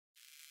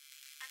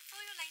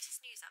your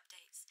latest news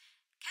updates.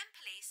 Kent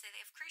police say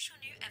they have crucial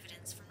new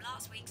evidence from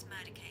last week's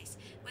murder case,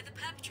 where the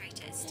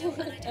perpetrator is still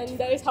unidentified. And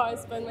that is how I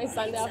spent my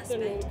Sunday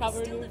afternoon,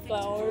 covered in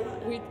flour,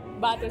 with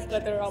butter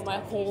splatter around my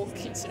whole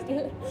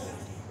kitchen.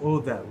 All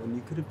that when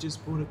you could have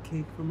just bought a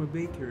cake from a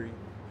bakery.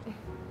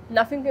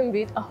 Nothing can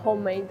beat a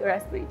homemade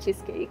raspberry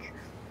cheesecake.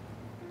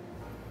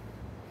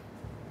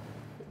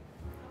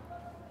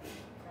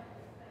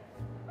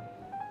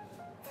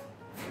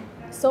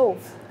 So,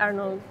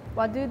 Arnold,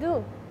 what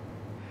do?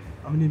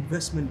 I'm an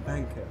investment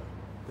banker,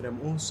 but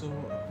I'm also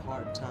a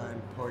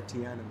part-time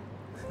party animal.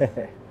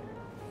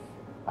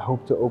 I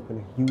hope to open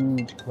a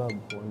huge club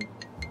one.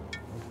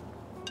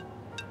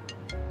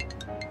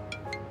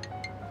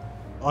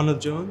 Arnold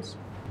Jones?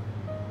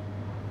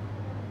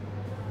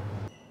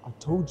 I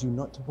told you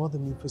not to bother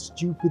me for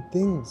stupid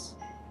things.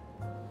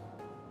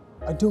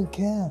 I don't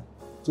care.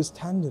 Just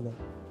handle it.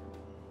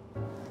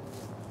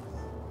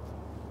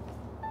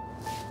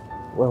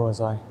 Where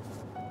was I?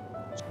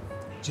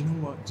 Do you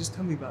know what? Just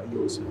tell me about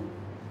yourself.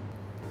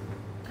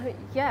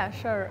 Yeah,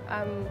 sure.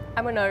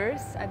 I'm a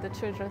nurse at the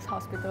Children's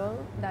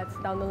Hospital that's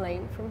down the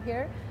lane from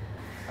here.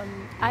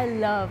 I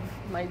love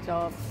my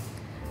job.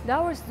 The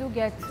hours do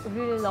get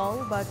really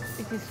long, but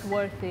it is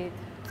worth it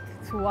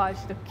to watch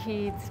the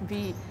kids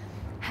be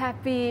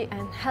happy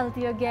and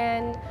healthy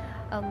again.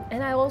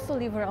 And I also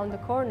live around the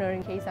corner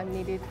in case I'm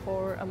needed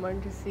for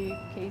emergency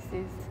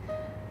cases.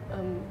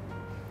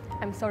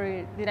 I'm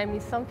sorry, did I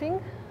miss something?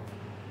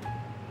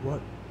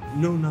 What?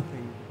 No,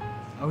 nothing.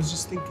 I was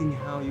just thinking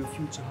how your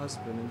future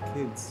husband and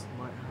kids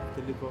might have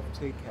to live off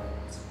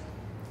takeouts.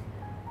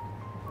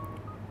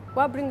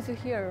 What brings you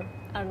here,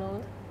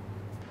 Arnold?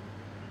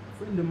 A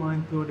friend of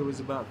mine thought it was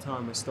about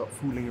time I stopped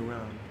fooling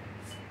around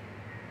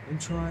and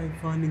try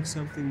finding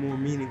something more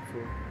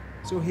meaningful.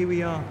 So here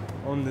we are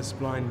on this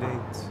blind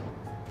date.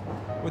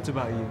 What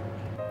about you?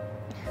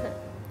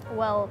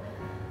 Well,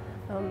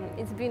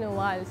 it's been a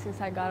while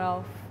since I got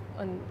off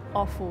an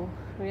awful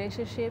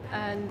relationship,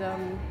 and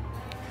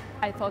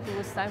I thought it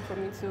was time for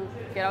me to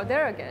get out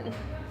there again.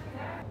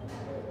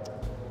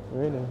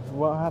 Really?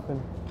 What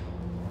happened?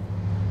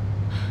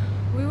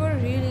 We were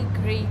really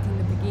great in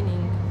the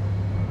beginning.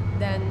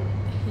 Then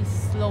he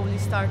slowly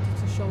started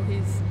to show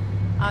his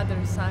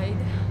other side.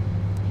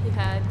 He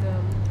had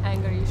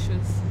anger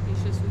issues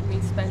with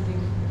me spending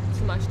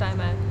too much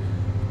time at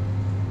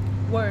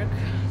work.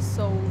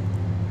 So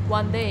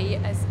one day,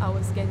 as I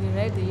was getting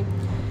ready,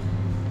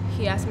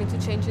 he asked me to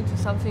change into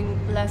something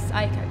less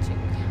eye-catching.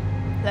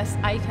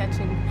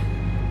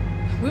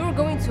 We were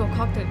going to a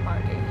cocktail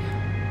party.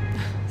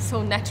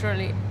 So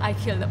naturally, I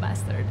killed the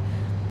bastard.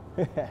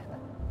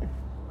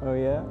 Oh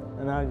yeah?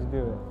 And how'd you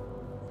do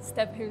it?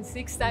 Stabbed him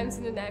 6 times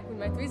in the neck with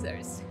my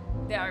tweezers.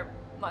 They are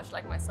much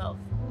like myself,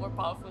 more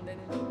powerful than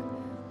they look.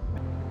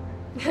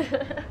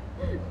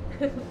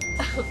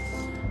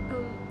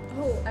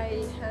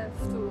 I have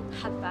to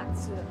head back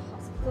to the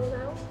hospital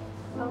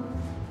now.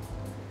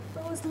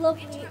 It was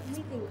lovely meeting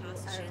you,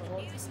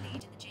 Arnold.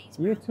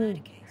 You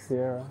too,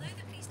 Sierra.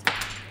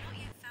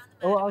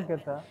 Oh, I'll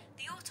get that.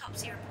 The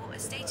autopsy report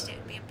has stated it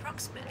would be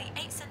approximately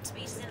 8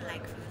 centimetres in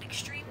length with an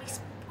extremely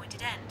small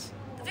pointed end.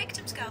 The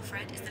victim's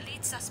girlfriend is the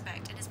lead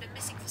suspect and has been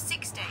missing for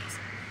 6 days.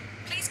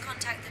 Please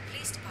contact the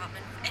police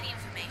department with any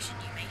information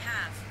you may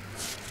have.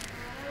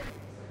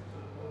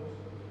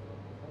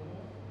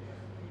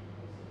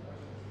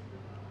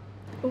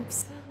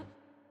 Oops.